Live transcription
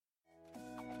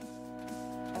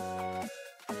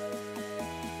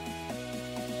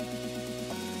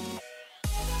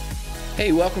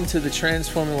Hey, welcome to the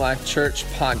Transforming Life Church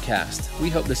podcast.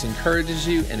 We hope this encourages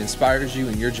you and inspires you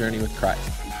in your journey with Christ.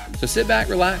 So sit back,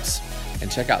 relax,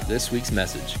 and check out this week's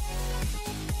message.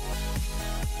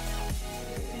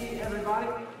 See everybody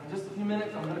in just a few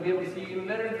minutes. I'm going to be able to see you even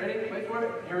better. Ready? Wait for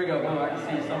it. Here we go. Oh, I can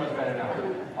see you so much better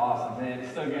now. Awesome, man.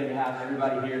 It's so good to have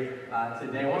everybody here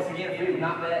today. Once again, if we have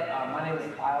not met, my name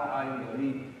is Kyle. I'm the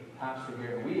lead pastor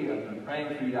here. We have been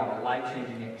praying for you to have a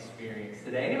life-changing experience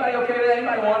today. Anybody okay with that?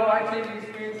 Anybody want a life-changing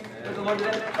experience with the Lord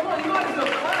today? Come on, you might as well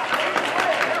clap.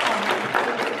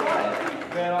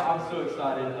 Man, I'm so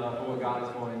excited for what God is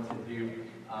going to do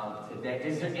today.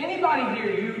 Is there anybody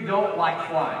here you don't like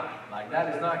flying? Like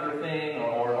that is not your thing,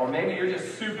 or maybe you're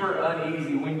just super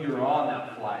uneasy when you're on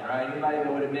that flight, right? Anybody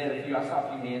that would admit, I saw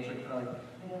a few hands, you're like,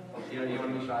 you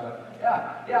want to be shy about it?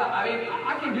 Yeah, I mean,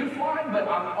 I can do flying, but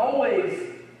I'm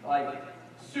always like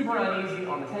super uneasy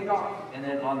on the takeoff and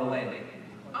then on the landing.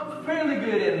 I'm fairly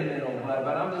good in the middle,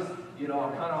 but I'm just,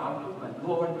 I'm like,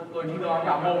 Lord, I've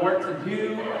got more work to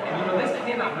do, and this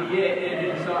cannot be it.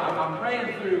 And so I'm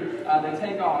praying through the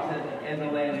takeoff and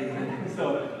the landings. And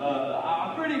so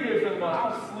I'm pretty good for the moment.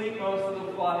 I'll sleep most of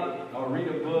the flight, or read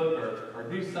a book, or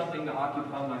do something to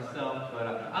occupy myself.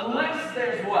 But unless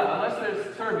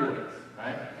there's turbulence,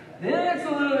 right? Then it's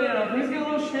a little, things get a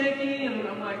little shaky, and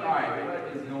I'm like, all right,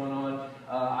 what is going on?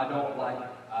 I don't like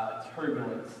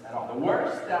turbulence at all. The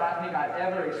worst that I think I've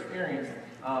ever experienced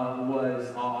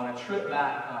was on a trip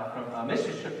back from a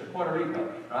mission trip to Puerto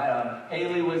Rico, right?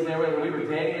 Haley was there, we were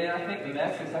dating, and I think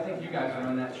Vanessa, I think you guys were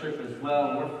on that trip as well.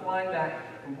 And we're flying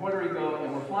back from Puerto Rico,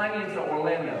 and we're flying into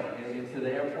Orlando, into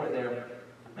the airport there.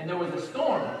 And there was a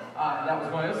storm that was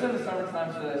going on. It was in the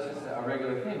summertime, so that's just a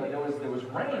regular thing. But there was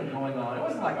rain going on. It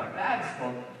wasn't like a bad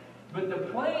storm, but the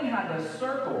plane had to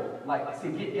circle to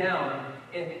get down.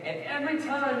 And every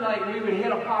time we would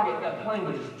hit a pocket, that plane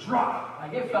would just drop.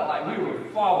 It felt like we were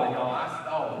falling. I said,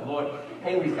 "Oh Lord!"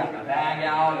 Haley's got the bag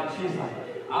out, and she's like,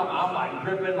 I'm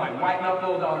gripping white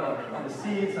knuckled on the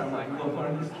seats. I'm like,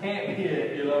 "Lord, this can't be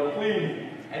it, please."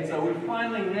 And so we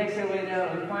finally next our way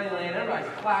down, we finally land,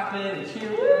 everybody's clapping and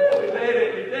cheering, woo, we did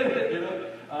it, It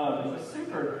was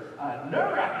super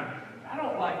nerve-wracking. I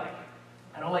don't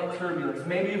like turbulence.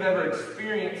 Maybe you've ever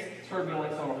experienced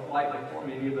turbulence on a flight before.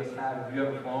 Many of us have. If you've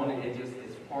ever flown,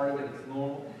 it's part of it, it's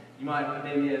normal. You might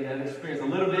maybe have experienced a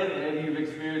little bit, maybe you've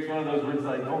experienced one of those where it's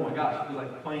like, oh my gosh, it feels like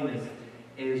the plane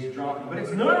is dropping. But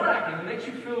it's nerve-wracking, it makes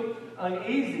you feel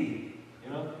uneasy.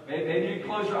 Maybe you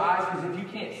close your eyes because if you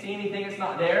can't see anything, it's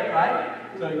not there, right?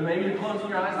 So maybe you're closing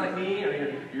your eyes like me, or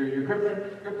you're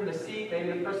gripping the seat.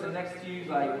 Maybe the person next to you is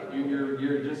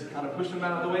you're just kind of pushing them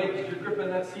out of the way because you're gripping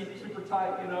that seat super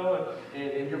tight,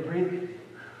 and you're breathing.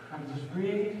 Just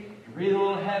breathe. You breathe a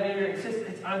little heavier. It's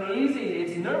uneasy.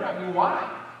 It's nerve-wracking.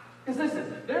 Why? Because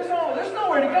listen, there's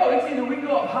nowhere to go. It's either we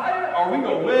go up higher or we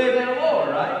go way down lower,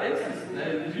 right?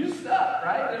 You're stuck,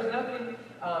 right? There's nothing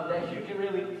that you can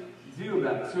really do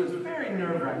about it. So it's very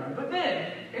nerve-wracking. But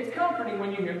then, it's comforting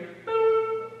when you hear,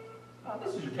 boom.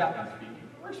 This is your captain speaking.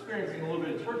 We're experiencing a little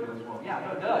bit of turbulence. Well,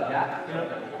 yeah, no duh, Jack.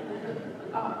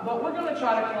 But we're going to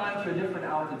try to climb to a different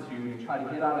altitude and try to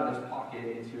get out of this pocket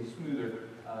into a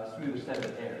smoother set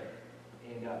of air.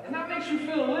 And that makes you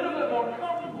feel a little bit more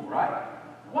comfortable, right?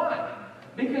 Why?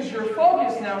 Because your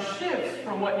focus now shifts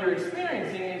from what you're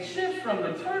experiencing. It shifts from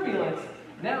the turbulence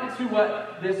now to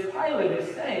what this pilot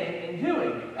is saying and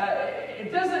doing.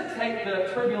 It doesn't take the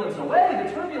turbulence away.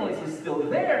 The turbulence is still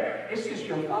there. It's just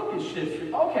your focus shifts.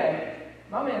 Okay,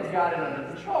 my man's got it under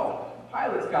control. The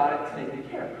pilot's got it taken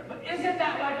care of. But isn't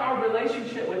that like our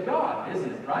relationship with God,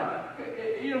 isn't it, right?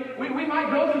 We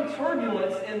might go through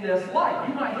turbulence in this life.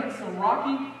 You might hit some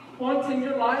rocky points in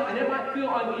your life, and it might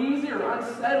feel uneasy or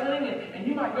unsettling, and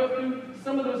you might go through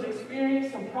some of those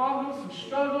experiences, some problems, some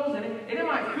struggles, and it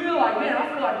might feel like, man,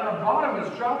 I feel like my bottom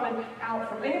is dropping out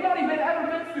from anybody that ever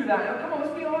been through that. Now, come on,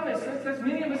 let's be honest. There's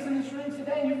many of us in this room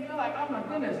today, and you feel like, oh my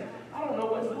goodness, I don't know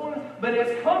what's going on. But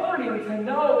it's comforting to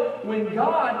know when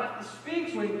God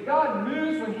speaks, when God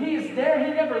moves, when He is there,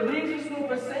 He never leaves us nor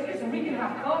forsakes us, and we can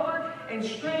have comfort and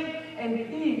strength and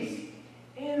peace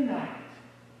in that.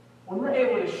 When we're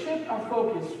able to shift our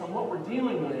focus from what we're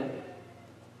dealing with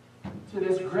to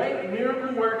this great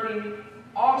miracle-working,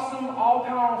 awesome,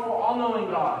 all-powerful,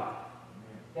 all-knowing God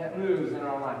that moves in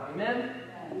our life. Amen?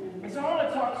 And so I want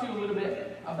to talk to you a little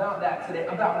bit about that today,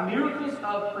 about miracles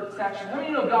of protection. How many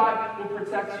of you know God will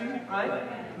protect you,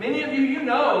 right? Many of you,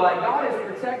 God has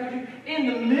protected you. In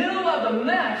the middle of the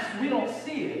mess, we don't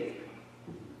see it.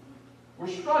 We're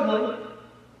struggling,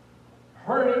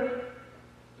 hurting,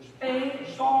 there's pain,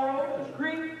 there's sorrow, there's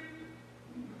grief.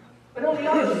 But on the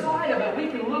other side of it, we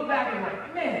can look back and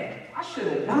like, man, I should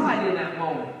have died in that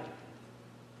moment.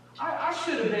 I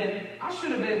should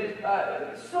have been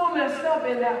so messed up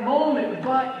in that moment,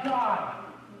 but God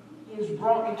has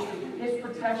brought me through. His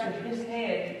protection, His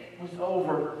hand was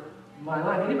over my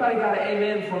life. Anybody got an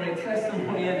amen for me? A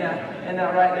testimony in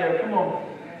that right there. Come on.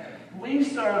 We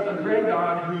serve a great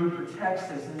God who protects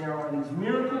us, and there are these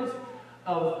miracles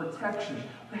of protection.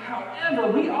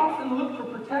 However, we often look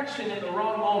for protection in the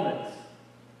wrong moments.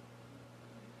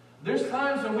 There's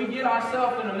times when we get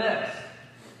ourselves in a mess,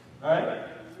 right?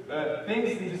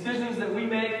 Things, the decisions that we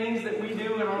make, things that we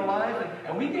do in our life,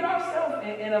 and we get ourselves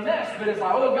in a mess. But it's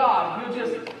like, oh God,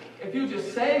 if you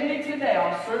just save me today,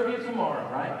 I'll serve you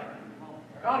tomorrow, right?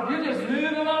 God, if you just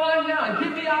move in my life now and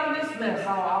get me out of this mess,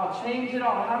 I'll change it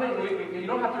all. You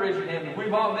don't have to raise your hand, but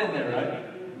we've all been there, right?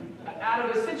 Out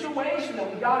of a situation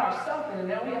that we got ourselves in, and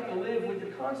now we have to live with the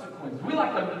consequences. We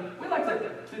like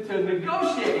to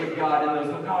negotiate with God in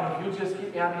those. Oh God, if you'll just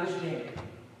get me out of this jam,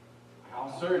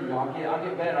 I'll serve you. I'll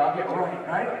get better. I'll get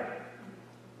right?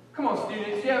 Come on,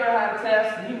 students. You ever had a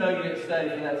test and you know you didn't study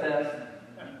for that test,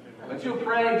 but you'll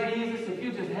pray, Jesus, if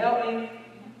you just help me.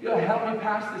 You'll help me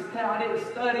pass this test. I didn't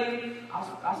study.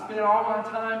 I spent all my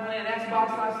time playing Xbox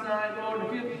last night, Lord.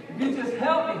 If you just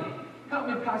help me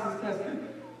pass this test.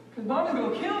 Because Mom's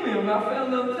going to kill me if I fail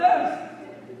another test.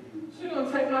 She's going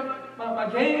to take my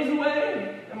games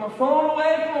away and my phone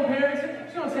away. Come on, parents.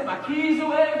 She's going to take my keys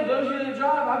away. For those of you that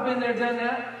drive, I've been there, done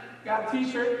that. Got a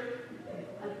t-shirt.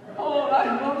 Oh,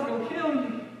 Mom's going to kill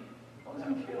me. Mom's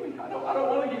going to kill me. I don't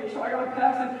want to get it, so I got to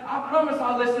pass it. I promise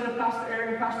I'll listen to Pastor Eric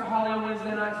and Pastor Holly on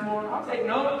Wednesday nights morning. I'll take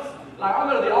notes. Like, I'll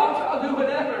go to the altar. I'll do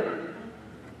whatever.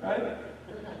 Right?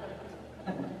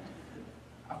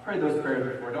 I've prayed those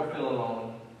prayers before. Don't feel alone.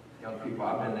 Young people,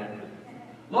 I've been there.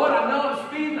 Lord, I know I'm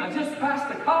speeding. I just passed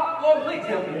the cop. Lord, please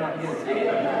help me not get a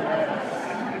ticket.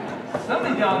 Some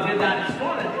of y'all did that this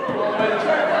morning on the way to church.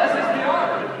 Let's just be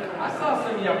honest. I saw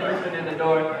some of y'all creeping in the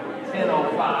door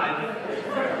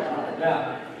 10:05.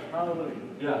 Yeah.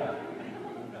 Yeah.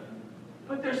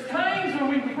 But there's times when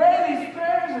we pray these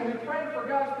prayers and we pray for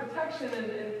God's protection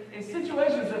in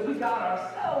situations that we got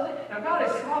ourselves in. Now, God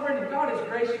is sovereign and God is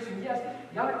gracious, and yes,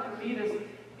 God can lead us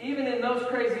even in those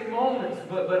crazy moments,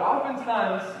 but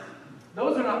oftentimes,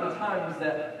 those are not the times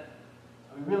that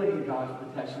we really need God's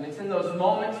protection. It's in those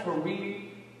moments where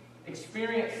we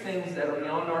experience things that are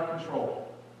beyond our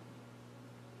control.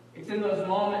 It's in those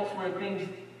moments where things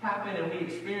happen and we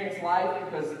experience life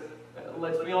because,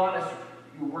 let's be honest,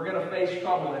 we're going to face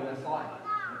trouble in this life.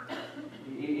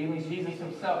 Even Jesus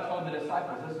himself told the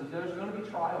disciples, listen, there's going to be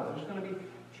trials, there's going to be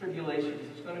tribulations.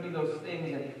 There's going to be those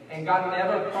things. And God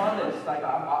never promised. Like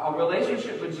a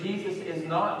relationship with Jesus is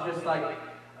not just like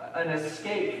an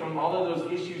escape from all of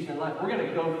those issues in life. We're going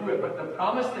to go through it. But the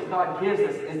promise that God gives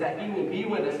us is that He will be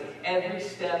with us every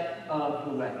step of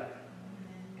the way.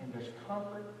 And there's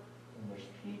comfort, and there's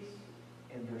peace,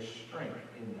 and there's strength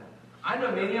in that. I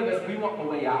know many of us, we want the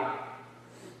way out.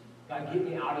 God, get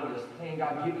me out of this pain.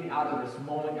 God, get me out of this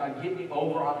moment. God, get me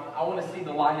over. I want to see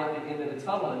the light at the end of the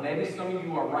tunnel. And maybe some of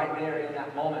you are right there in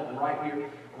that moment, right here,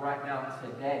 right now,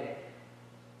 today.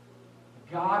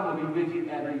 God will be with you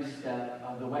every step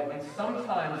of the way. And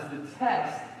sometimes the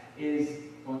test is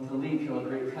going to lead to a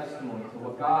great testimony to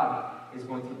what God is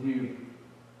going to do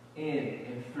in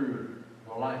and through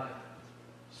your life.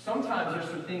 Sometimes there's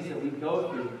some things that we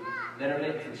go through that are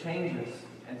meant to change us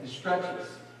and to stretch us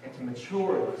and to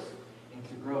mature us and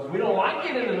to grow us. We don't like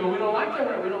it in the middle. We don't like to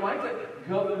hurt. We don't like to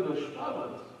go through those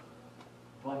struggles.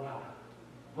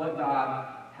 But God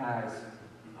has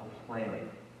a plan.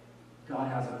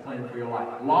 God has a plan for your life.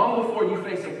 Long before you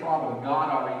face a problem, God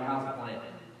already has a plan.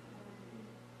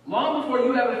 Long before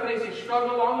you ever face a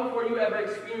struggle, long before you ever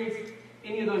experience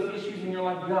any of those issues in your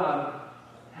life, God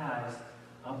has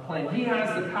a plan. He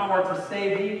has the power to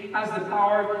save. He has the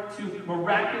power to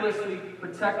miraculously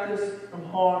protect us from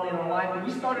harm in our life. And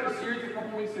we started a series a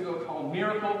couple weeks ago called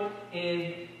Miracle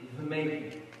in the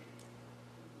Making.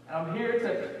 And I'm here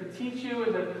to teach you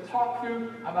and to talk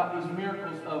through about these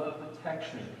miracles of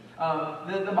protection.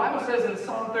 The Bible says in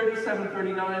Psalm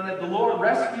 37:39 that the Lord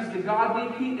rescues the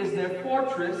godly. He is their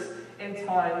fortress in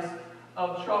times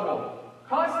of trouble.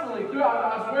 Constantly throughout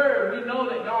God's Word, we know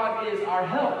that God is our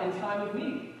help in time of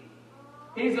need.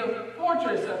 He's a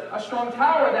fortress, a strong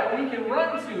tower that we can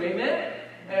run to. Amen?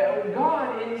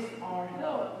 God is our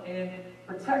help and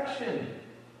protection.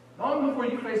 Long before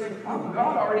you face a problem,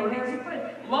 God already has a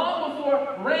plan. Long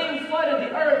before rain flooded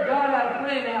the earth, God had a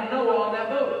plan to have Noah on that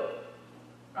boat.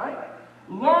 Right?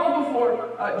 Long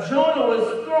before Jonah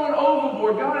was thrown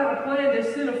overboard, God had a plan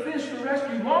to send a fish to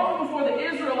rescue. Long before the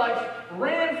Israelites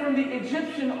ran from the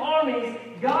Egyptian armies,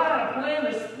 God had a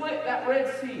plan to split that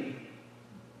Red Sea.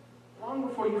 Long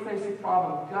before you face a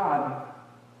problem, God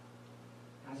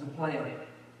has a plan.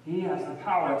 He has the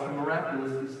power to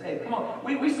miraculously save. Come on,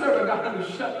 we serve a God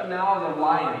who shut the mouths of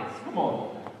lions. Come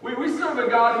on. We serve a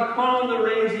God who calmed the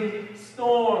raging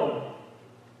storm.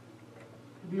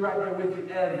 He'll be right there with you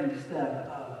every step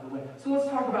of the way. So let's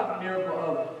talk about the miracle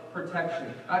of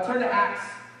protection. Turn to Acts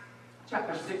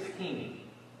chapter 16,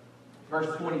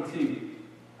 verse 22.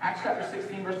 Acts chapter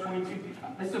 16, verse 22.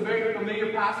 This is a very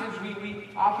familiar passage. We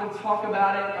often talk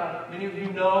about it. Many of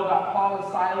you know about Paul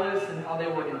and Silas and how they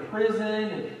were in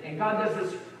prison. And God does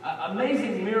this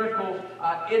amazing miracle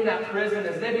in that prison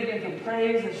as they begin to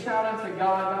praise and shout unto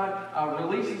God. God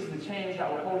releases the chains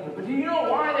that were holding them. But do you know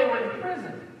why they were in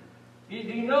prison? Do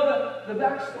you know the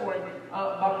backstory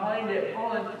behind it?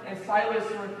 Paul and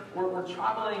Silas were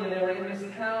traveling, and they were in this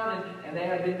town, and they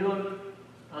had been doing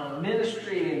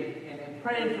ministry and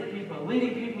praying for people, and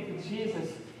leading people to Jesus.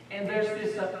 And there's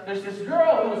this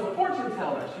girl who was a fortune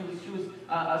teller. She was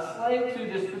a slave to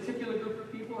this particular group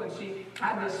of people, and she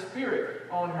had this spirit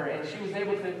on her, and she was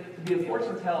able to be a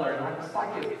fortune teller and like a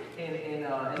psychic, and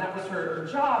that was her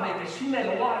job. And she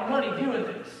made a lot of money doing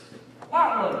this, a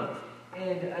lot of money.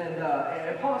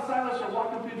 And Paul and Silas are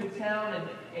walking through the town,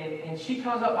 and she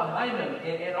comes up behind them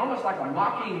in almost like a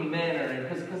mocking manner,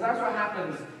 because that's what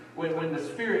happens when the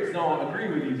spirits don't agree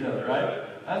with each other, right?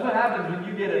 That's what happens when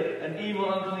you get an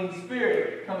evil, unclean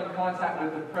spirit come in contact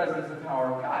with the presence and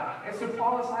power of God. And so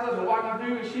Paul and Silas are walking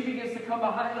through, and she begins to come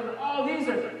behind them. Oh, these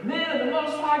are men of the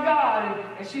Most High God.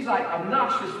 And she's like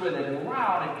obnoxious with it and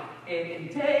loud. And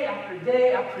day after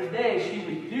day after day, she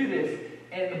would do this.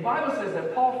 And the Bible says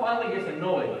that Paul finally gets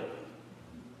annoyed.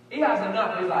 He has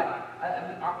enough. He's like,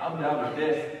 I'm done with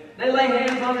this. They lay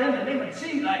hands on her in the name of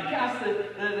Jesus, like cast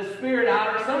the spirit out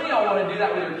of her. Some of y'all want to do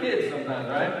that with your kids sometimes,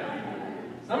 right?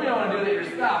 Some of y'all want to do that with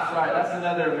your spouse, right? That's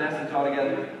another message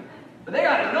altogether. But they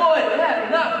got annoyed. They had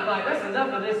enough. They're like, that's enough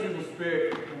of this evil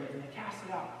spirit. And they cast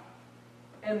it out.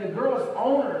 And the girl's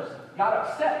owners got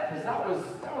upset because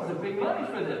that was a big money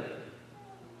for them.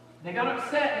 They got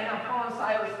upset, and now Paul and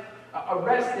Silas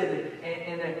arrested,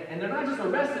 and they're not just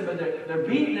arrested, but they're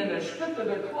beaten and they're stripped of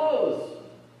their clothes,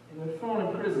 and they're thrown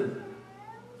in prison.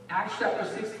 Acts chapter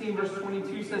 16, verse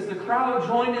 22 says, the crowd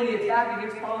joined in the attack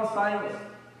against Paul and Silas,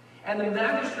 and the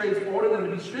magistrates ordered them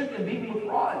to be stripped and beaten with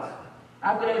rods.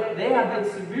 After they had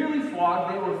been severely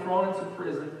flogged, they were thrown into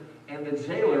prison, and the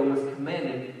jailer was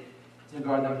commanded to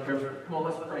guard them carefully. Come on,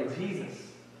 let's pray. Jesus,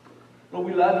 Lord,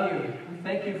 we love you. We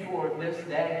thank you for this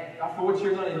day, God, for what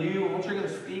you're going to do and what you're going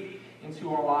to speak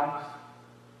into our lives.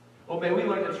 Lord, may we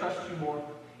learn to trust you more.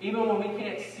 Even when we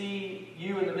can't see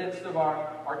you in the midst of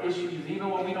our issues, even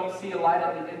when we don't see a light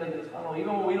at the end of the tunnel,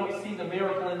 even when we don't see the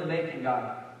miracle in the making,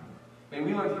 God, may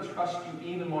we learn to trust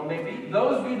you even more. May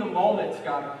those be the moments,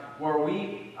 God, where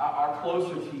we are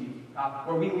closer to you,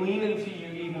 where we lean into you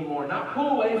even more. Not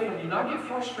pull away from you, not get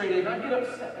frustrated, not get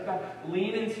upset, but God,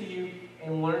 lean into you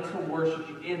and learn to worship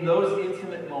you in those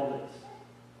intimate moments.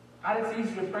 God, it's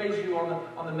easy to praise you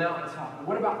on the mountaintop. But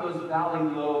what about those valley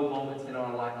low moments in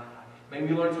our life? May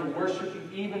we learn to worship you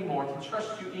even more, to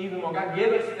trust you even more. God,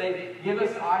 give us faith, give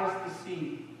us eyes to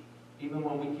see, even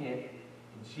when we can't.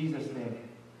 In Jesus' name,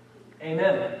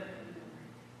 amen.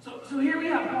 So here we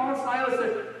have Paul and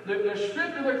Silas. They're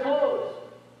stripped of their clothes.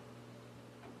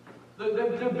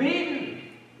 They're beaten.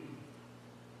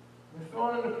 They're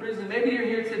thrown into prison. Maybe you're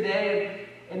here today,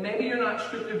 and maybe you're not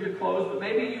stripped of your clothes, but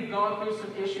maybe you've gone through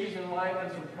some issues in life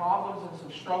and some problems and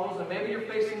some struggles, and maybe you're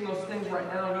facing those things right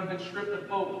now, and you've been stripped of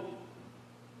hope.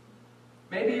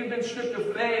 Maybe you've been stripped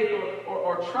of faith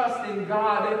or trust in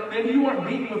God. Maybe you weren't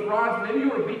beaten with rods. Maybe you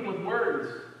were beaten with words.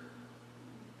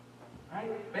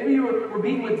 Right? Maybe you were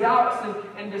beaten with doubts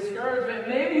and discouragement.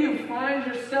 Maybe you find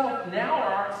yourself now,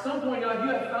 or at some point in your life,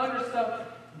 you have found yourself,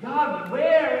 God,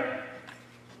 where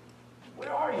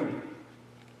are you?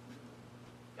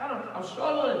 God, I'm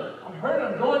struggling. I'm hurting.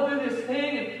 I'm going through this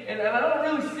thing, and I don't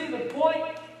really see the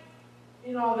point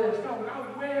in all this. God,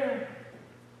 where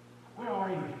are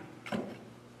you?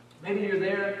 Maybe you're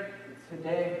there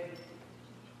today.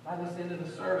 By this end of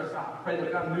the service, I pray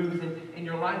that God moves in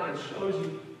your life and shows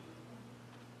you.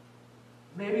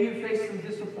 Maybe you face some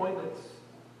disappointments,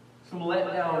 some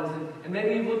letdowns, and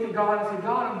maybe you've looked at God and said,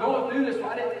 God, I'm going through this.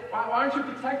 Why aren't you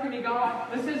protecting me,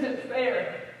 God? This isn't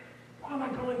fair. Why am I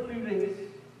going through this?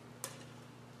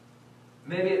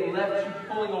 Maybe it left you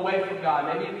pulling away from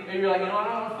God. Maybe you're like, I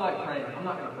don't feel like praying. I'm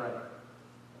not going to pray.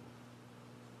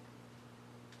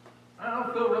 I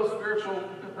don't feel real spiritual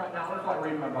right now. I don't feel like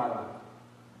reading my Bible.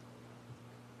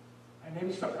 And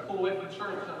maybe start to pull away from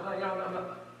church.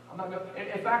 I'm not going.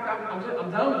 In fact,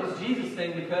 I'm done with this Jesus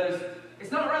thing because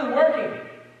it's not really working.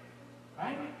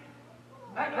 Right?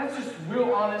 That's just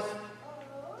real honest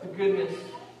to goodness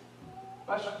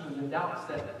questions and doubts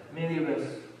that many of us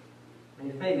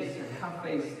may face and have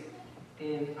faced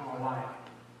in our life.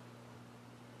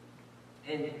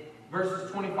 In verses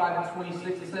 25 and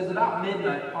 26, it says, about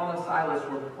midnight, Paul and Silas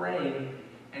were praying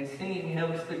and singing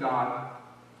hymns to God,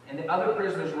 and the other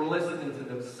prisoners were listening to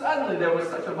them. Suddenly, there was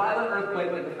such a violent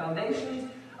earthquake that the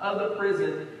foundations of the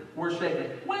prison were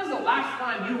shaken. When's the last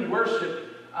time you worshiped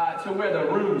to where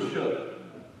the room shook?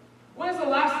 When's the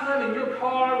last time in your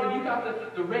car when you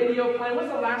got the radio playing?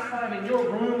 When's the last time in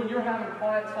your room when you're having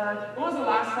quiet time? When was the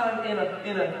last time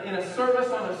in a service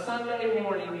on a Sunday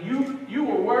morning you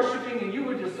were worshiping and you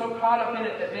were just so caught up in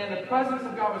it that, man, the presence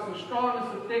of God was so strong and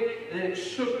so thick that it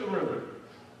shook the room?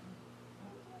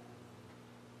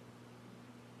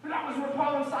 But that was where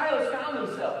Paul and Silas found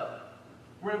themselves.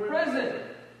 We're in prison.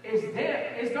 It's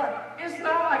damp. It's dark. It's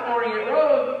not like Orient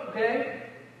Road, okay?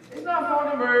 It's not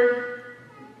Falkenberg.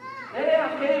 They didn't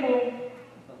have cable.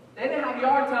 They didn't have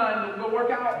yard time to go work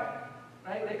out.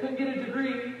 Right? They couldn't get a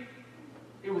degree.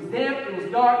 It was damp. It was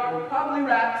dark. There were probably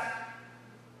rats.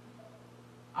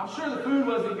 I'm sure the food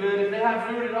wasn't good if they had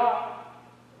food at all.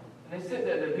 And they sit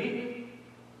there. They're beaten.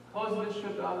 Clothes have been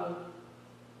stripped off of them.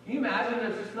 Can you imagine?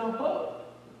 There's just no hope.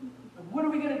 Like, what are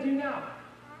we going to do now?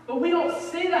 But we don't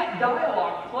see that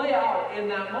dialogue play out in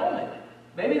that moment.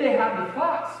 Maybe they had the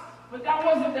thoughts. But that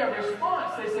wasn't their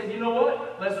response. They said, you know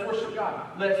what? Let's worship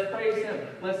God. Let's praise Him.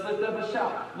 Let's lift up a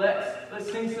shout.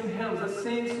 Let's sing some hymns. Let's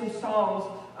sing some songs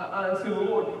unto the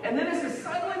Lord. And then it says,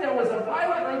 suddenly there was a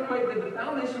violent earthquake that the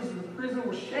foundations of the prison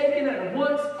were shaken, and at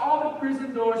once all the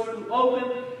prison doors flew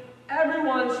open.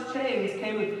 Everyone's chains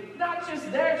came loose. Not just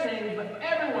their chains, but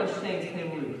everyone's chains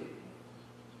came loose.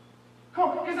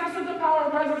 Come on, because that's what the power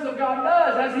and presence of God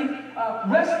does. As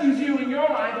He rescues you in your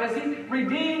life, as He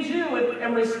redeems you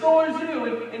and restores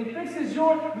you and fixes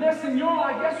your mess in your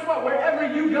life, guess what?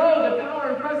 Wherever you go, the power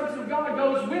and presence of God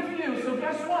goes with you. So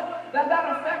guess what? That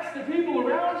affects the people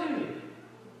around you.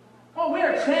 Oh, we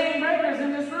are chain breakers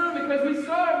in this room because we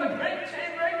serve the great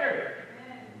chain breaker.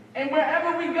 And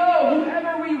wherever we go,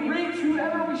 whoever we reach,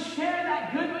 whoever we share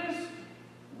that goodness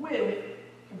with,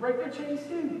 can break their chains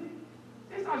too.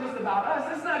 It's not just about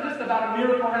us. It's not just about a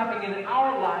miracle happening in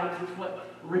our lives. It's what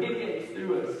radiates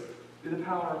through us, through the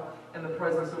power and the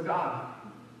presence of God.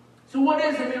 So what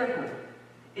is a miracle?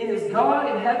 It is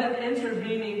God in heaven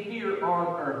intervening here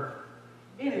on earth.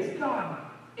 It is God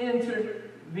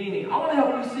intervening. I want to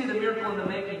help you see the miracle in the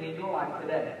making in your life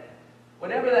today.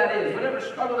 Whatever that is, whatever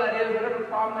struggle that is, whatever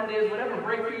problem that is, whatever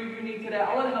breakthrough you need today,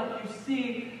 I want to help you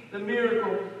see the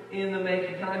miracle in the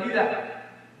making. Can I do that?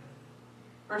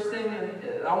 First thing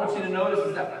I want you to notice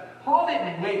is that Paul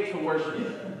didn't wait to worship.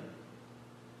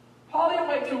 Paul didn't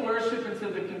wait to worship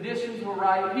until the conditions were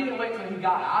right. He didn't wait till he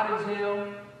got out of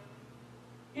jail.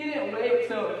 He didn't wait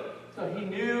till he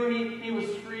knew he was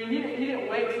free. He didn't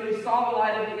wait till he saw the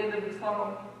light at the end of the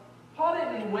tunnel. Paul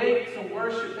didn't wait to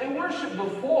worship. They worshiped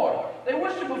before. They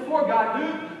worshiped before God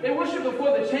moved. They worshiped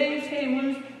before the chains came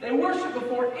loose. They worshiped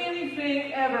before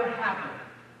anything ever happened.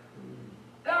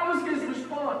 That was his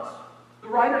response. The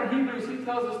writer of Hebrews, he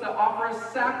tells us to offer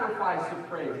a sacrifice of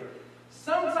praise.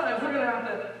 Sometimes we're going to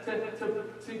have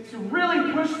to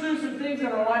really push through some things in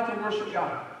our life to worship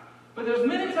God. But there's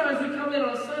many times we come in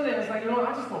on Sunday and it's like,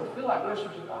 I just don't feel like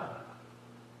worshiping God.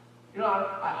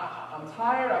 I'm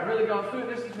tired. I've really gone through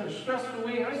it. This has been a stressful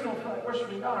week. I just don't feel like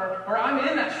worshiping God. Or I'm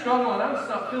in that struggle and I'm just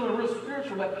not feeling real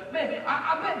spiritual. But man,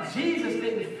 I bet Jesus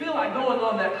didn't feel like going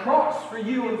on that cross for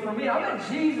you and for me. I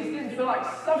bet Jesus didn't feel like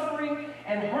suffering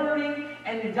and hurting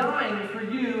and dying for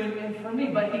you and for me.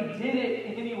 But He did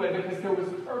it anyway because there was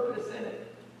purpose in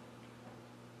it.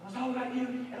 It was all about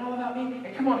you and all about me.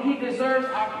 And come on, He deserves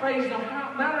our praise no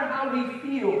matter how we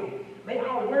feel. May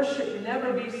our worship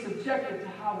never be subjected to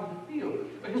how we feel.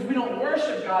 Because we don't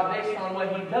worship God based on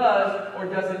what He does or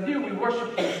doesn't do. We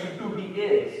worship Him for who He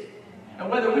is. And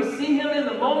whether we see Him in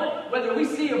the moment, whether we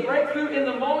see a breakthrough in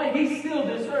the moment, He still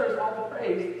deserves all the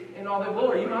praise and all the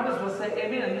glory. You might as well say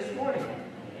amen this morning.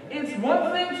 It's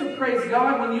one thing to praise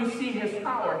God when you see His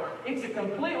power. It's a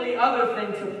completely other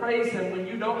thing to praise Him when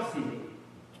you don't see it.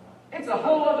 It's a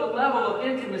whole other level of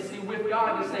intimacy with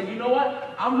God to say, you know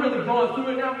what? I'm really going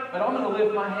through it now, but I'm going to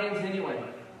lift my hands anyway.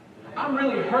 I'm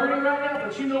really hurting right now,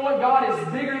 but you know what? God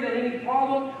is bigger than any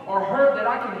problem or hurt that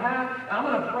I can have, and I'm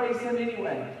going to praise Him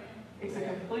anyway. It's a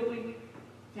completely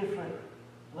different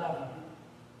level.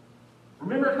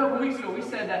 Remember a couple weeks ago, we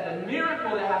said that the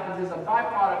miracle that happens is a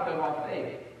byproduct of our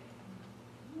faith.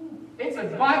 It's a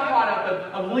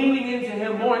byproduct of leaning into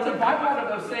Him more. It's a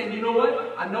byproduct of saying, you know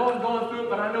what? I know I'm going through it,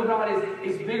 but I know God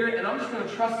is bigger, and I'm just going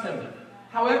to trust Him.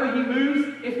 However He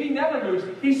moves, if He never moves,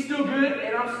 He's still good,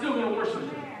 and I'm still going to worship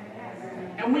Him.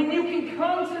 And when you can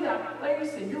come to that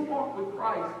place in your walk with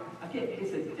Christ, again,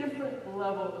 it's a different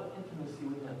level of intimacy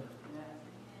with Him.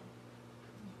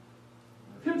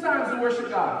 2 times to worship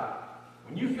God.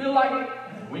 When you feel like it,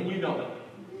 and when you don't.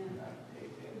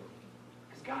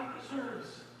 Because God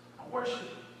deserves our worship.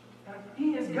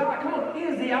 He is God. Come on. He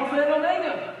is the Alpha and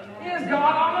Omega. He is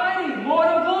God Almighty, Lord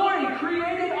of glory,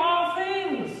 created all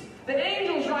things. The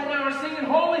angels right now are singing,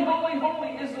 holy, holy, holy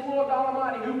is the Lord God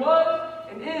Almighty, who was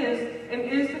and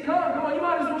is to come. Come on, you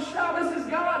might as well shout, this is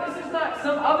God. This is not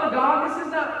some other God. This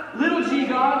is not little g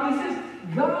God. This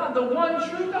is God, the one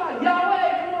true God.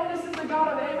 Yahweh, come on, this is the God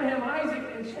of Abraham, Isaac,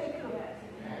 and Jacob.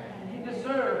 And He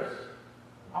deserves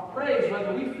our praise,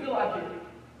 whether we feel like it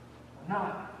or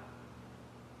not.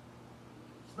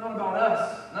 It's not about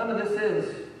us. None of this is.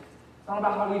 It's not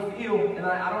about how we feel. And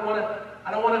I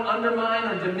don't want to undermine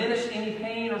or diminish any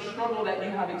pain or struggle that you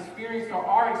have experienced or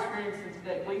are experiencing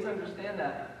today. Please understand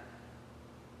that.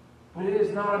 But it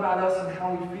is not about us and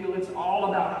how we feel. It's all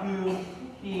about who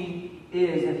He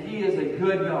is. And He is a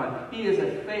good God. He is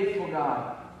a faithful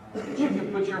God that you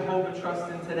can put your hope and trust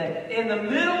in today. In the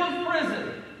middle of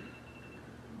prison,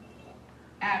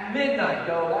 at midnight,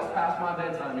 yo, that's past my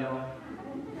bedtime, y'all.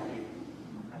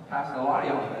 That's past a lot of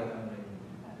y'all's bedtime.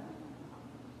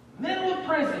 Middle of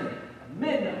prison, at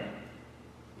midnight.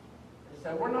 They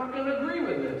said, we're not going to agree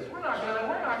with this. We're not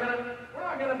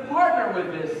going to partner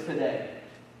with this today.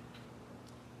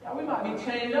 Yeah, we might be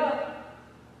chained up.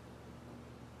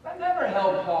 That never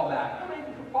held Paul back. I mean,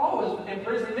 Paul was in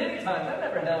prison many times. That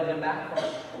never held him back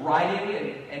from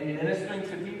writing and ministering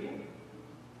to people.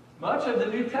 Much of the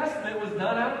New Testament was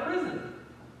done out of prison.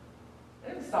 It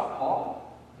didn't stop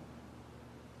Paul.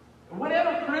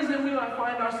 Whatever prison we might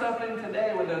find ourselves in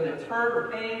today, whether it's hurt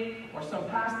or pain or some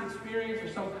past experience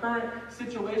or some current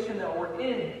situation that we're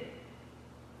in,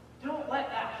 don't let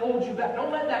that hold you back.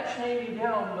 Don't let that chain you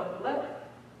down, but let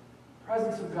the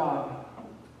presence of God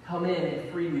come in and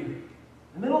free you.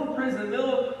 In the middle of prison, in the middle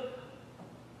of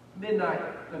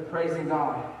midnight, they're praising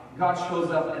God. God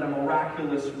shows up in a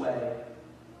miraculous way.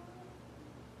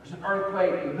 There's an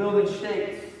earthquake, the building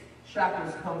shakes,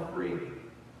 shackles come free.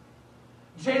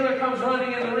 Jailer comes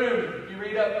running in the room. If you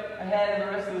read up ahead in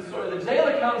the rest of the story, the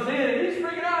jailer comes in and he's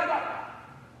freaking out.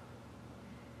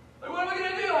 Like, what are we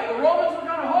going to do? Like, the Romans were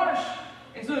kind of harsh.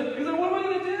 And so he's like, what are we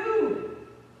going to do?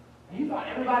 And he thought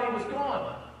everybody was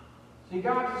gone. So he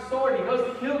got his sword. He goes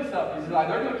to kill himself. He's like,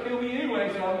 they're going to kill me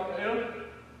anyway. So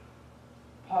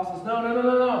Paul says,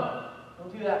 no.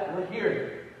 Don't do that. We're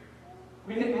here.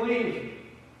 We didn't leave.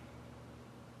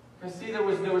 Because see, there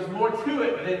was more to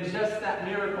it than just that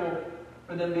miracle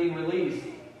for them being released.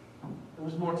 There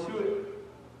was more to it.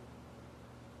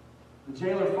 The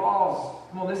jailer falls.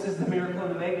 Come on, this is the miracle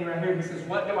in the making right here. He says,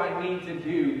 what do I need to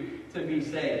do to be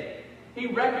saved? He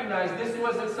recognized this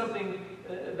wasn't something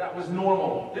that was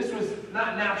normal. This was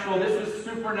not natural. This was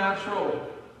supernatural.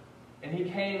 And he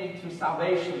came to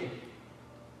salvation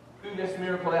through this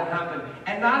miracle that happened.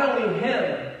 And not only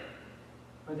him,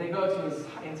 but they go to his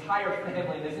entire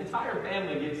family, and his entire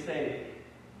family gets saved.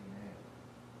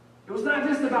 It was not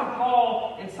just about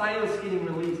Paul and Silas getting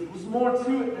released. It was more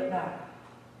to it than that.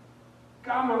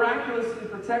 God miraculously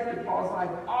protected Paul's life,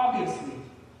 obviously.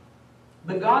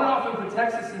 But God often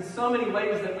protects us in so many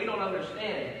ways that we don't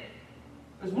understand.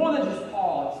 There's more than just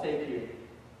Paul at stake here.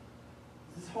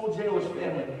 It's this whole jailer's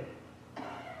family.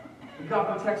 But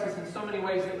God protects us in so many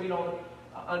ways that we don't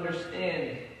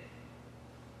understand.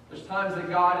 There's times that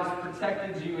God has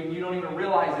protected you and you don't even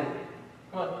realize it.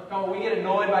 Come on, we get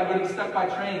annoyed by getting stuck by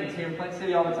trains here in Plant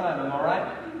City all the time, am I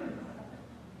right?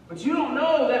 But you don't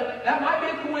know that might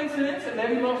be a coincidence, and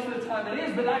maybe most of the time it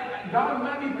is, but God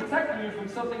might be protecting you from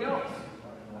something else.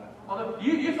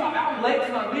 You thought, I'm late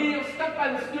to my meeting, I'm stuck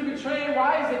by the stupid train,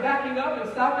 why is it backing up and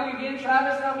stopping again?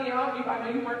 Travis, help me out. I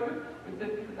know you work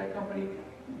with that company.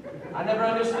 I never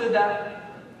understood that.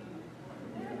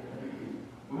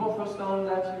 We won't throw stones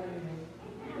at you.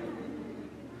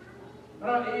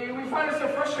 We find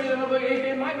ourselves frustrated.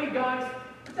 It might be God's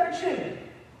protection.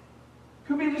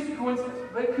 Could be just a coincidence,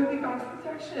 but it could be God's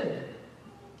protection.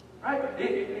 Right?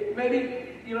 Maybe,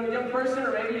 a young person,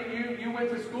 or maybe you went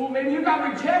to school, maybe you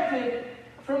got rejected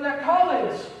from that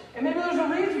college. And maybe there's a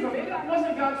reason for it. Maybe that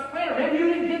wasn't God's plan. Or maybe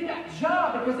you didn't get that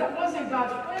job because that wasn't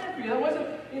God's plan for you. That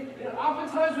wasn't.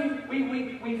 Oftentimes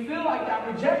we feel like that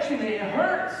rejection, it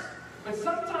hurts. But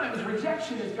sometimes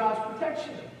rejection is God's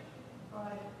protection.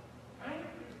 Right?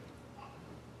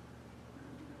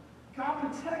 God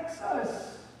protects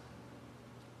us.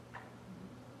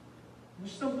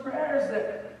 There's some prayers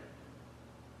that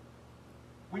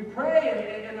we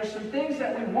pray, and there's some things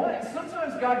that we want. And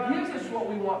sometimes God gives us what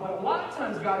we want, but a lot of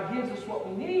times God gives us what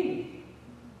we need.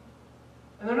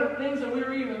 And they're not things that we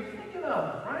were even thinking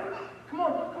of, right? Come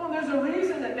on. There's a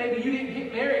reason that maybe you didn't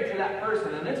get married to that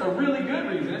person, and it's a really good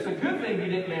reason. It's a good thing you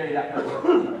didn't marry that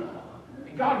person.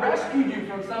 And God rescued you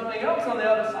from something else on the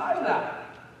other side of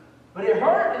that. But it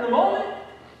hurt in the moment,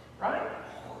 right?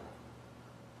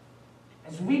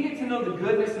 As we get to know the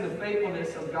goodness and the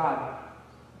faithfulness of God,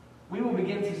 we will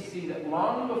begin to see that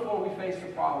long before we face a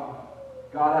problem,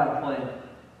 God had a plan.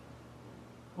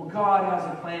 Well, God has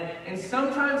a plan. And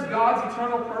sometimes God's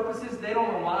eternal purposes, they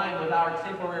don't align with our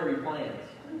temporary plans.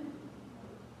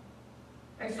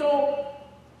 And so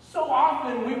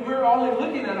often we're only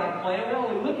looking at our plan. We're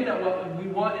only looking at what we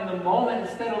want in the moment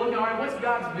instead of looking, all right, what's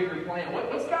God's bigger plan?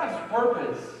 What's God's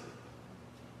purpose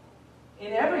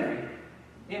in everything?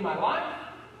 In my life,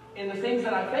 in the things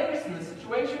that I face, in the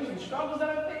situations and struggles that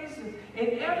I face. And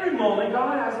in every moment,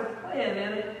 God has a plan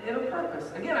and a purpose.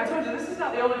 Again, I told you, this is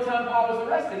not the only time Paul was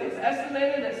arrested. It's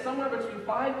estimated that somewhere between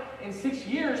 5 and 6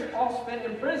 years Paul spent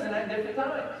in prison at different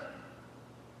times.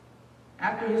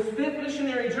 After his 5th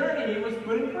missionary journey, he was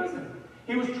put in prison.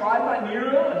 He was tried by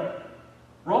Nero, and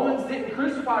Romans didn't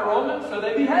crucify Romans, so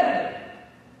they beheaded him.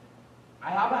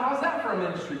 How's that for a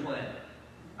ministry plan?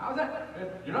 How's that?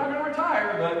 You're not going to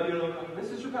retire, but,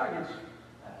 this is your package.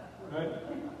 Right?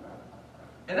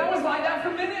 And that was like that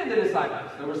for many of the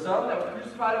disciples. There were some that were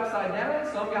crucified upside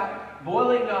down. Some got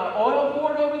boiling oil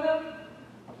poured over them.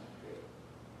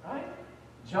 Right?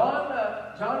 John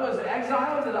was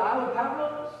exiled to the Isle of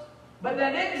Patmos. But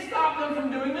that didn't stop them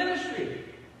from doing ministry.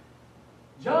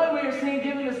 John, we are seeing,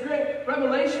 giving us great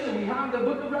revelation, and we have the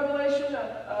book of Revelation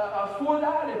for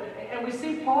that. And we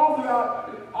see Paul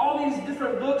throughout all these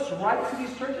different books write to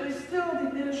these churches. They still do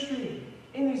ministry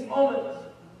in these moments.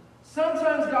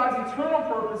 Sometimes God's eternal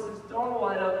purposes don't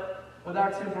line up with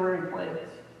our temporary plans.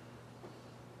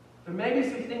 There may be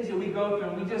some things that we go through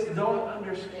and we just don't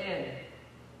understand.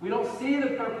 We don't see the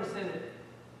purpose in it.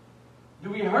 Do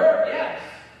we hurt? Yes.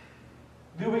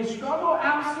 Do we struggle?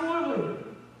 Absolutely.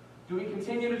 Do we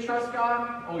continue to trust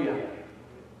God? Oh yeah.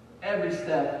 Every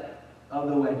step of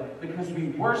the way. Because we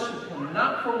worship Him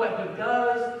not for what He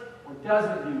does or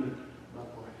doesn't do, but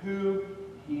for who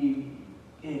He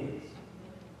is.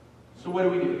 So what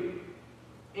do?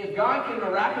 If God can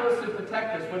miraculously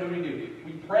protect us, what do?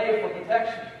 We pray for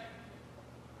protection.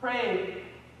 Pray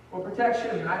for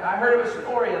protection. I heard of a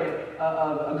story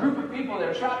of a group of people that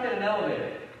are trapped in an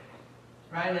elevator.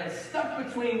 Right? And it's stuck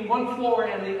between one floor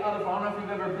and the other. I don't know if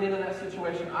you've ever been in that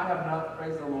situation. I have not.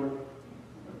 Praise the Lord.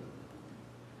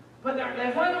 But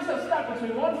they find themselves stuck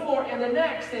between one floor and the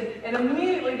next, and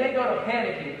immediately they go to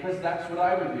panicking, because that's what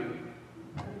I would do.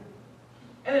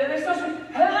 And they start saying,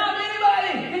 help,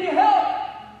 anybody! Can you help?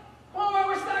 Oh,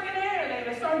 we're stuck in here.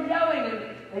 They start yelling,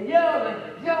 and they yell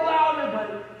louder,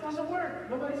 but it doesn't work.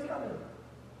 Nobody's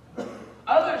coming.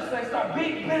 Others, they start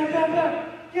beating, bam, bam,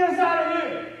 bam. Get us out of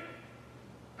here.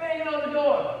 Banging on the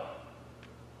door.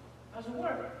 Doesn't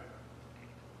work.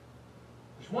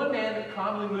 There's one man that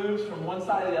calmly moves from one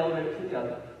side of the elevator to the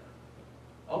other,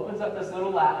 opens up this little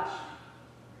latch,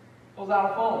 pulls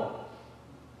out a phone.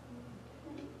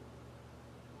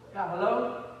 Yeah,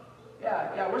 hello?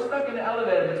 Yeah, we're stuck in the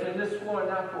elevator between this floor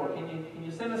and that floor. Can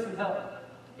you send us some help?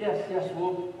 Yes,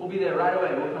 we'll be there right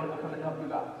away. We'll come and help you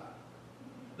guys.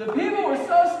 The people were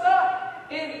so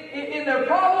stuck in their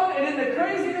problem and in the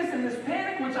craziness and this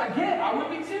panic, which I get, I would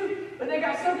be too, but they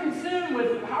got so consumed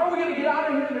with how are we going to get out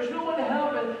of here, and there's no one to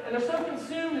help, and they're so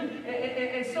consumed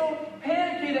and so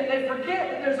panicky that they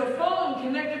forget that there's a phone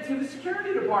connected to the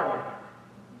security department.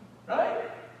 Right?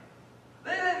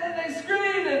 They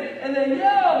screamed and they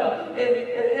yelled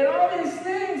and all these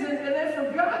things, and they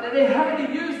forgot that they had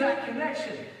to use that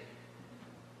connection.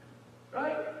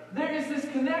 Right? There is this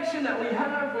connection that we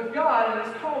have with God, and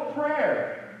it's called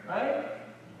prayer, right?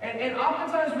 And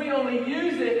oftentimes we only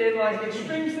use it in like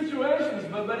extreme situations,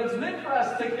 but it's meant for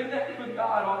us to connect with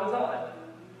God all the time.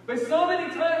 But so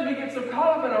many times we get so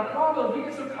caught up in our problems, we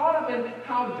get so caught up in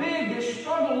how big this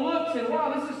struggle looks, and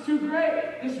wow, this is too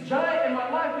great. This giant in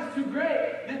my life is too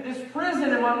great. This prison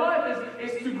in my life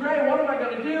is too great. What am I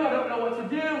going to do? I don't know what to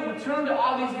do. We turn to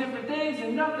all these different things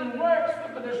and nothing works.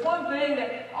 But there's one thing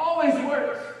that always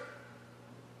works.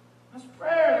 That's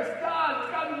prayer. That's God.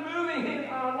 It's God moving in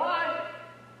our life.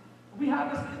 We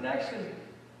have this connection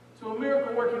to a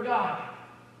miracle-working God.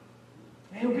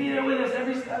 And He'll be there with us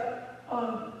every step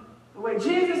of the way.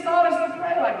 Jesus taught us to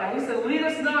pray like that. He said, lead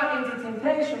us not into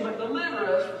temptation, but deliver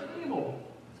us from evil.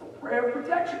 So prayer of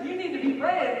protection. You need to be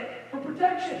praying for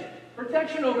protection.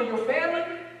 Protection over your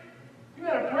family. You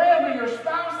better pray over your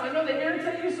spouse. I know they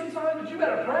irritate you sometimes, but you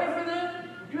better pray for them.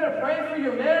 You better pray for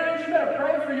your marriage. You better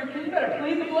pray for your kids. You better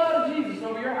plead the blood of Jesus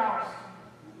over your house.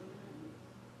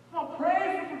 Come on,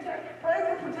 pray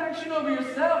for protection over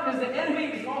yourself, because the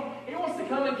enemy he wants to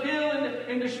come and kill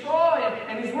and destroy,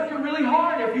 and he's working really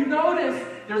hard. If you notice,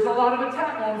 there's a lot of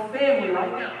attack on family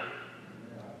right now.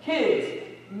 Kids,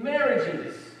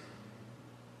 marriages.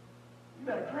 You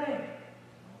better pray.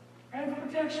 Pray for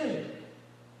protection.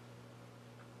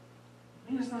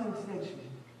 Lead us not into temptation.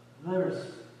 Deliver us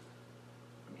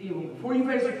from evil. Before you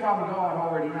face a problem, God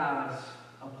already has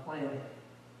a plan.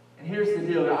 And here's the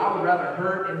deal. I would rather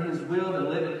hurt in His will than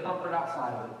live in comfort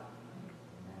outside of it.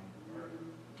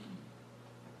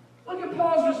 Look at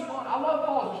Paul's response. I love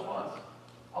Paul's response.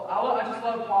 I just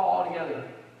love Paul altogether.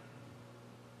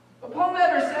 But Paul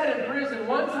never said in prison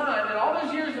one time, and all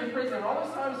those years in prison, all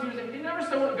those times he never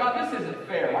said, God, this isn't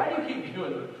fair. Why do you keep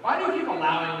doing it? Why do you keep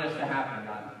allowing this to happen,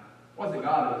 God? It wasn't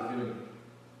God that was doing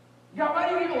it. God, why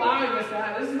do you keep allowing this to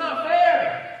happen? This is not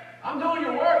fair. I'm doing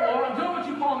your work, Lord. I'm doing what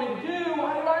you call me to do.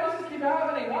 Why does this keep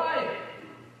happening? Why?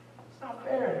 It's not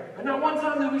fair. But not one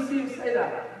time did we see him say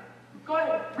that. Go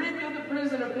ahead. Read through the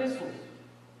prison epistles.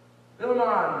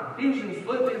 Philemon, Ephesians,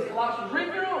 Philippians, Colossians.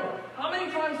 Read through them. How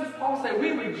many times does Paul say,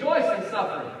 we rejoice in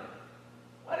suffering?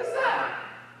 What is that?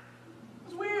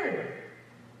 It's weird.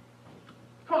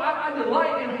 Come on, I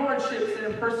delight in hardships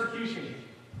and in persecution.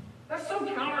 That's so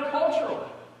countercultural.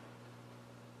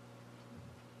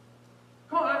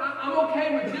 Come on, I'm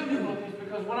okay with difficulties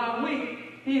because when I'm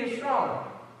weak, He is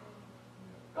strong.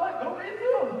 Go ahead, go read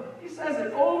through them. He says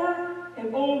it over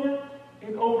and over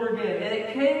and over again. And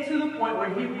it came to the point where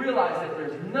he realized that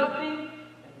there's nothing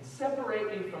that can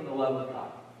separate me from the love of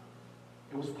God.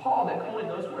 It was Paul that coined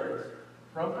those words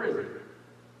from prison.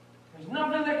 There's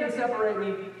nothing that can separate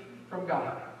me from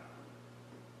God.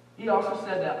 He also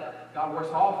said that God works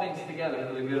all things together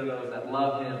for the good of those that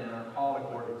love Him and are called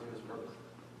according to His purpose.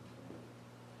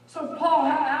 So Paul,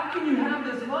 how can you have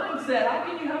this mindset? How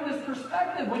can you have this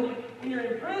perspective when you're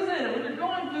in prison and when you're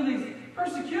going through these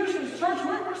persecutions? Church,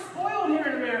 we're spoiled here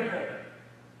in America.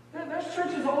 There's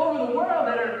churches all over the world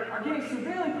that are getting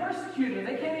severely persecuted.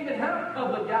 They can't even have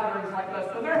public gatherings like us,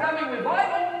 but they're having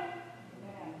revival.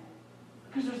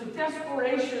 Because there's a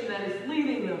desperation that is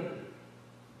leading them.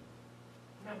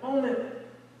 In that moment.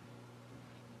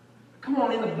 Come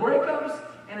on, in the breakups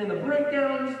and in the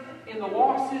breakdowns, in the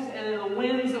losses and in the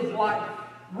wins of life,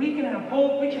 we can have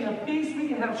hope, we can have peace, we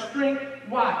can have strength.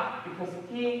 Why? Because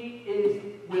He is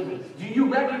with us. Do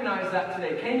you recognize that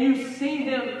today? Can you see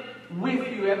Him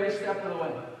with you every step of the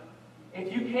way?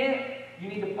 If you can't, you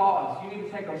need to pause. You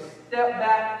need to take a step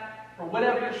back for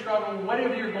whatever you're struggling,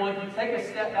 whatever you're going through. Take a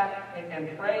step back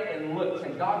and pray and look.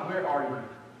 Say, God, where are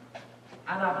you?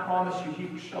 And I promise you, He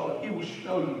will show it. He will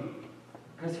show you.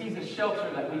 Because He's a shelter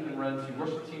that we can run to.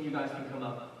 Worship team, you guys can come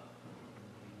up.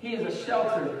 He is a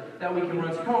shelter that we can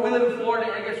run to. Come on, we live in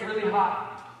Florida and it gets really hot.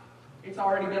 It's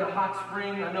already been a hot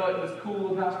spring. I know it was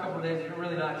cool the past couple of days. It's been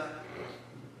really nice.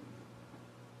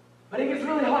 But it gets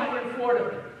really hot here in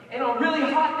Florida. And on really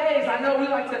hot days, I know we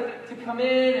like to come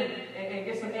in and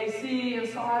get some AC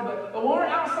inside. But when we're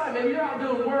outside, maybe you're out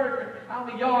doing work, or out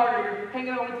in the yard, or you're hanging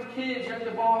out with the kids, you're at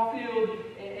the ball field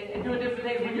and doing different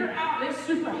things. When you're out and it's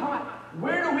super hot,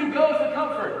 where do we go for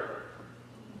comfort?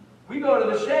 We go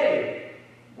to the shade.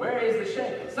 Where is the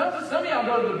shade? Some of y'all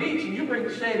go to the beach and you bring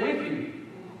the shade with you.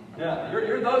 Yeah,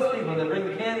 you're those people that bring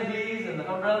the canopies and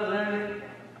the umbrellas and everything.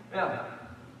 Yeah.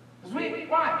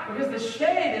 Why? Because the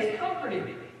shade is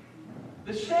comforting.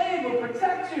 The shade will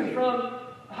protect you from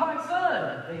the hot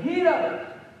sun, the heat of it.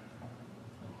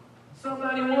 Psalm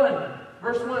 91,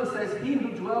 verse 1 says, He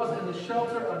who dwells in the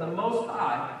shelter of the Most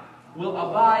High will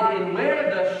abide in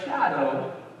where? The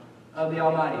shadow of the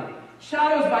Almighty.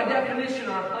 Shadows, by definition,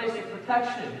 are a place of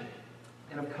protection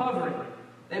and of covering.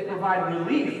 They provide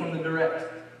relief from the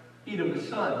direct heat of the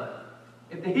sun.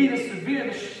 If the heat is severe,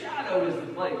 the shadow is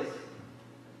the place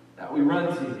that we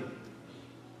run to.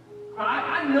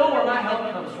 I know where my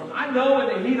help comes from. I know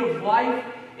when the heat of life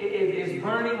is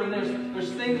burning, when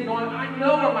there's things going on. I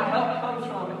know where my help comes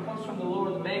from. It comes from the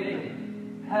Lord, the Maker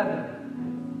of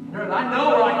heaven and earth. I know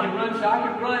where I can run to. I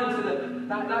can run to the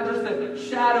not just the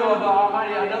shadow of the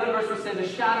Almighty. Another verse would say the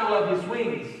shadow of His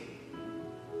wings.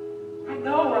 I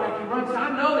know where I can run to.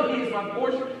 I know that He is my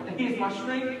portion, that He is my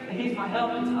strength, that He's my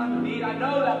help in time of need. I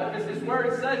know that because His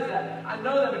Word says that. I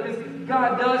know that because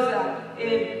God does that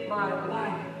in my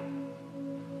life.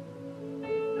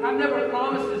 God never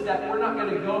promises that we're not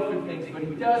going to go through things, but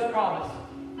He does promise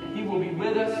that He will be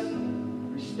with us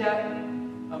every step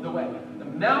of the way. The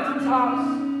mountaintops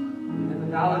and the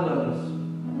valley lows.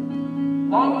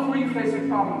 Long before you face a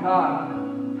problem, God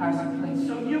has a plan.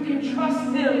 So you can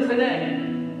trust Him today.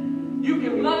 You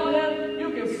can love Him.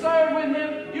 You can serve with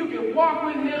Him. You can walk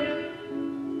with Him.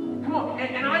 Come on.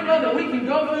 And I know that we can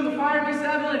go through the fire, Miss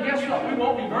Evelyn, and guess what? We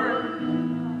won't be burned.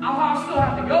 I'll still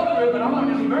have to go through it, but I'm not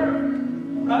going to be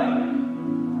burned. Right?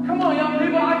 Come on, young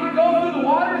people. I can go through the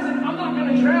waters, and I'm not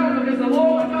going to drown because the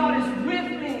Lord God is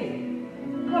with me.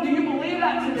 Come on, do you believe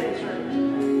that today, church?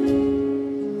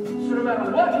 So no matter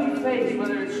what we face,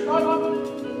 whether it's struggle,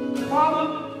 problem,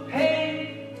 pain,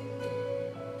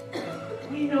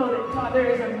 we know that God, there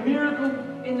is a miracle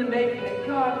in the making, that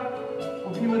God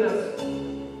will be with us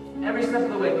every step of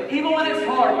the way. Even when it's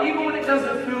hard, even when it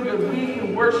doesn't feel good, we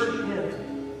can worship Him.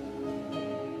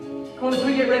 Come on, as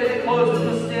we get ready to close,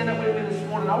 just stand up with me this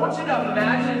morning. I want you to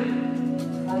imagine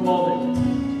for a moment.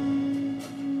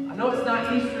 I know it's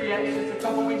not Easter yet, it's just a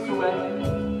couple weeks away.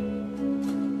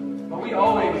 But we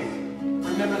always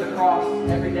remember the cross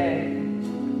every day.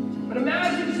 But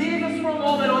imagine Jesus for a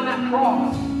moment on that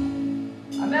cross.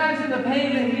 Imagine the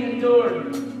pain that He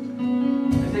endured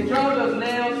as they drove those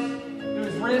nails through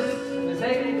His wrists and His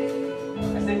ankles,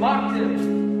 as they mocked Him, as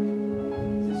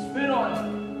they spit on Him.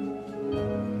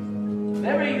 And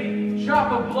every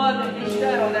drop of blood that He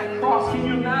shed on that cross, can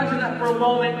you imagine that for a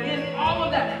moment? In all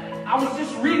of that, I was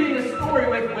just reading this story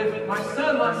with my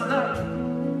son last night.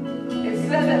 It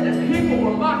said that the people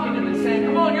were mocking Him and saying,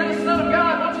 come on, you're the Son of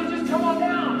God, why don't you just come on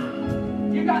down?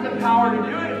 You got the power to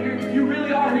do it if you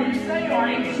really are who you say you are.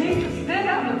 And Jesus did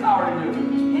have the power to do it.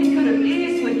 He could have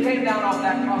easily came down off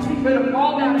that cross. He could have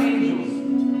called down angels.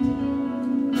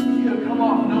 He could have come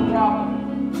off, no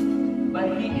problem.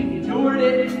 But He endured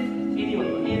it anyway.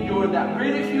 He endured that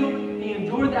ridicule. He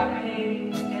endured that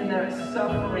pain and that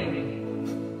suffering.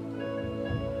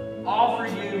 All for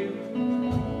you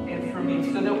and for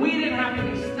me. So that we didn't have to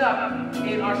be stuck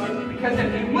in our sin. Because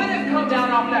if He would have come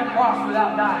down off that cross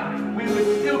without dying, we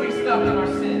would still be stuck in our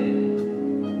sin.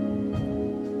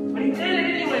 But He did it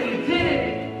anyway. He did it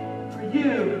for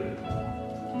you.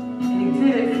 And He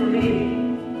did it for me.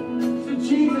 So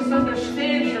Jesus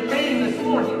understands your pain this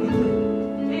morning.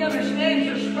 He understands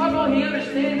your struggle. He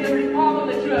understands every problem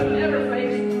that you have ever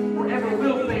faced or ever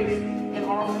will face and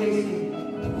are facing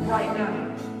right now.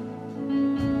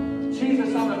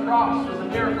 Jesus on the cross was a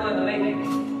miracle in the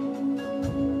making.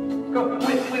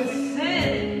 When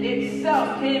sin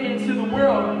itself came into the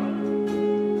world,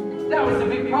 that was a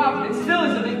big problem. It still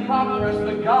is a big problem for us,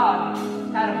 but God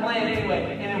had a plan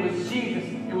anyway, and it was Jesus.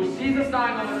 It was Jesus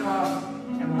dying on the cross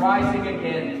and rising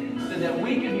again so that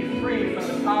we can be free from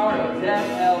the power of death,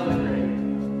 hell, and the grave,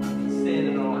 and sin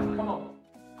in our life. Come on.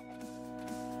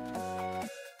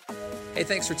 Hey,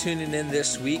 thanks for tuning in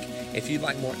this week. If you'd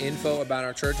like more info about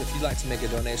our church, if you'd like to make a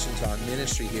donation to our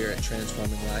ministry here at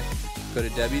Transforming Life, go to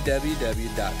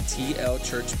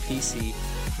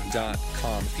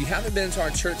www.tlchurchpc.com. If you haven't been to our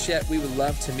church yet, we would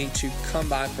love to meet you. Come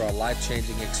by for a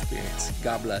life-changing experience.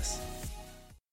 God bless.